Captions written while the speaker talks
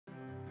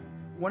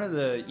One of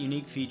the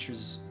unique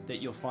features that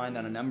you'll find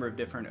on a number of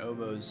different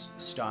oboes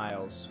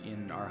styles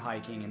in our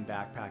hiking and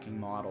backpacking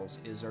models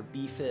is our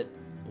B-Fit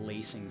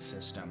lacing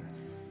system.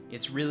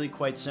 It's really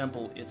quite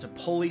simple. It's a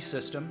pulley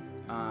system,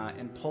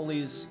 and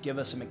pulleys give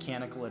us a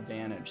mechanical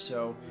advantage.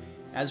 So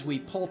as we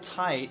pull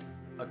tight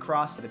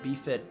across the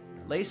B-Fit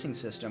lacing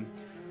system,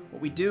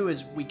 what we do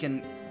is we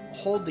can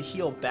hold the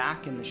heel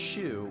back in the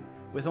shoe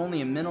with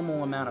only a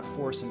minimal amount of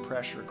force and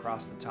pressure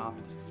across the top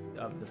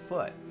of the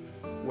foot.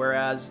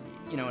 Whereas,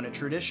 in a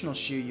traditional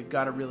shoe, you've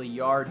got to really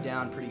yard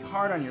down pretty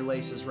hard on your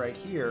laces right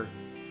here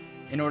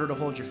in order to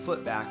hold your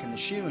foot back in the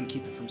shoe and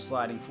keep it from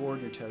sliding forward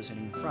and your toes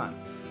hitting the front.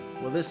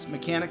 Well, this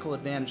mechanical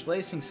advantage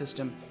lacing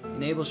system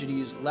enables you to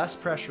use less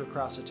pressure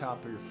across the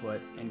top of your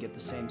foot and get the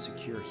same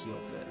secure heel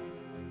fit.